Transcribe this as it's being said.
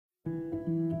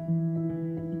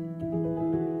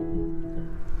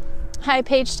Hi,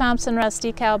 Paige Thompson,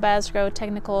 Rusty Calbasgrove,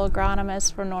 Technical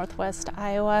Agronomist for Northwest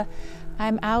Iowa.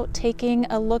 I'm out taking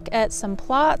a look at some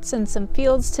plots and some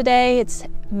fields today. It's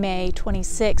May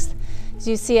 26th. As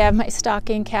you see, I have my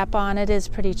stocking cap on. It is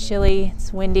pretty chilly.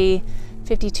 It's windy,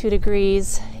 52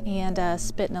 degrees, and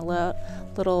spitting a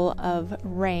little of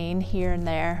rain here and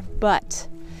there. But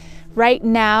right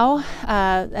now,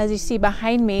 as you see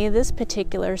behind me, this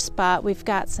particular spot, we've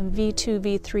got some V2,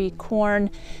 V3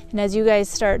 corn. And as you guys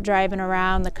start driving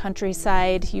around the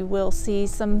countryside, you will see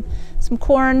some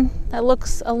corn that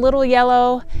looks a little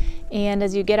yellow. And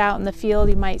as you get out in the field,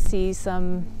 you might see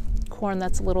some corn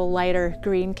that's a little lighter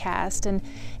green cast. And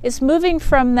it's moving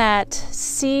from that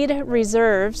seed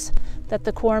reserves that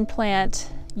the corn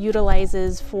plant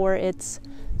utilizes for its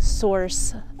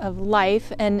source of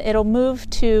life, and it'll move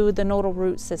to the nodal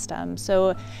root system.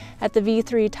 So at the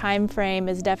V3 time frame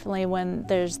is definitely when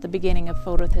there's the beginning of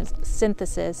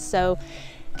photosynthesis. So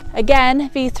again,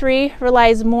 V3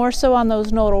 relies more so on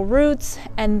those nodal roots,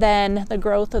 and then the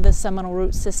growth of the seminal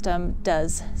root system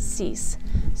does cease.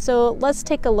 So let's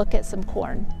take a look at some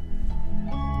corn.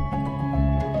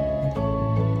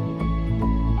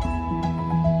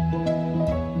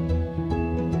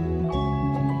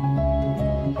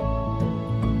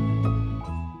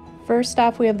 First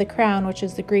off, we have the crown, which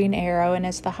is the green arrow, and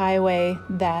it's the highway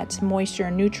that moisture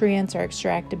and nutrients are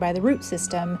extracted by the root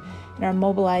system and are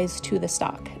mobilized to the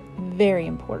stalk. Very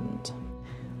important.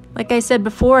 Like I said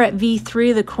before, at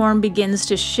V3, the corn begins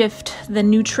to shift the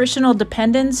nutritional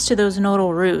dependence to those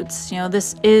nodal roots. You know,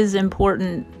 this is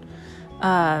important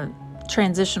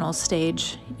transitional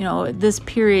stage. You know, this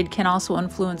period can also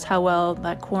influence how well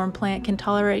that corn plant can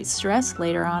tolerate stress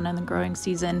later on in the growing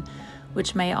season,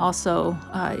 which may also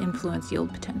influence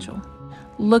yield potential.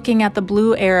 Looking at the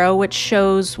blue arrow, which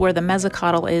shows where the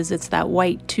mesocotyl is, it's that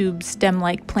white tube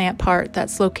stem-like plant part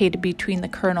that's located between the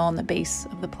kernel and the base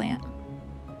of the plant.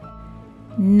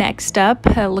 Next up,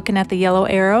 looking at the yellow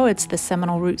arrow, it's the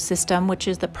seminal root system, which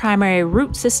is the primary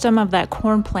root system of that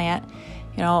corn plant,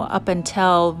 you know, up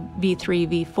until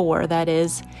V3, V4, that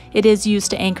is. It is used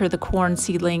to anchor the corn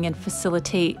seedling and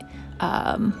facilitate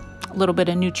a little bit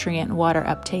of nutrient and water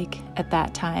uptake at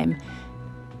that time.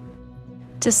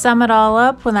 To sum it all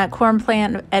up, when that corn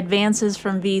plant advances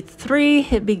from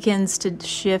V3, it begins to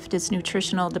shift its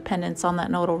nutritional dependence on that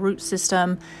nodal root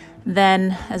system.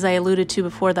 Then, as I alluded to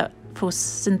before, the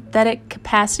photosynthetic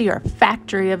capacity or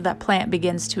factory of that plant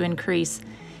begins to increase.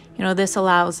 You know, this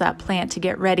allows that plant to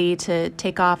get ready to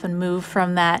take off and move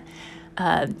from that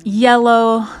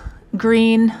yellow,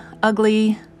 green,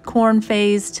 ugly corn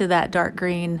phase to that dark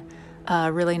green,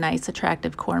 really nice,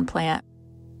 attractive corn plant.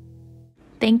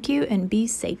 Thank you and be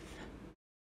safe.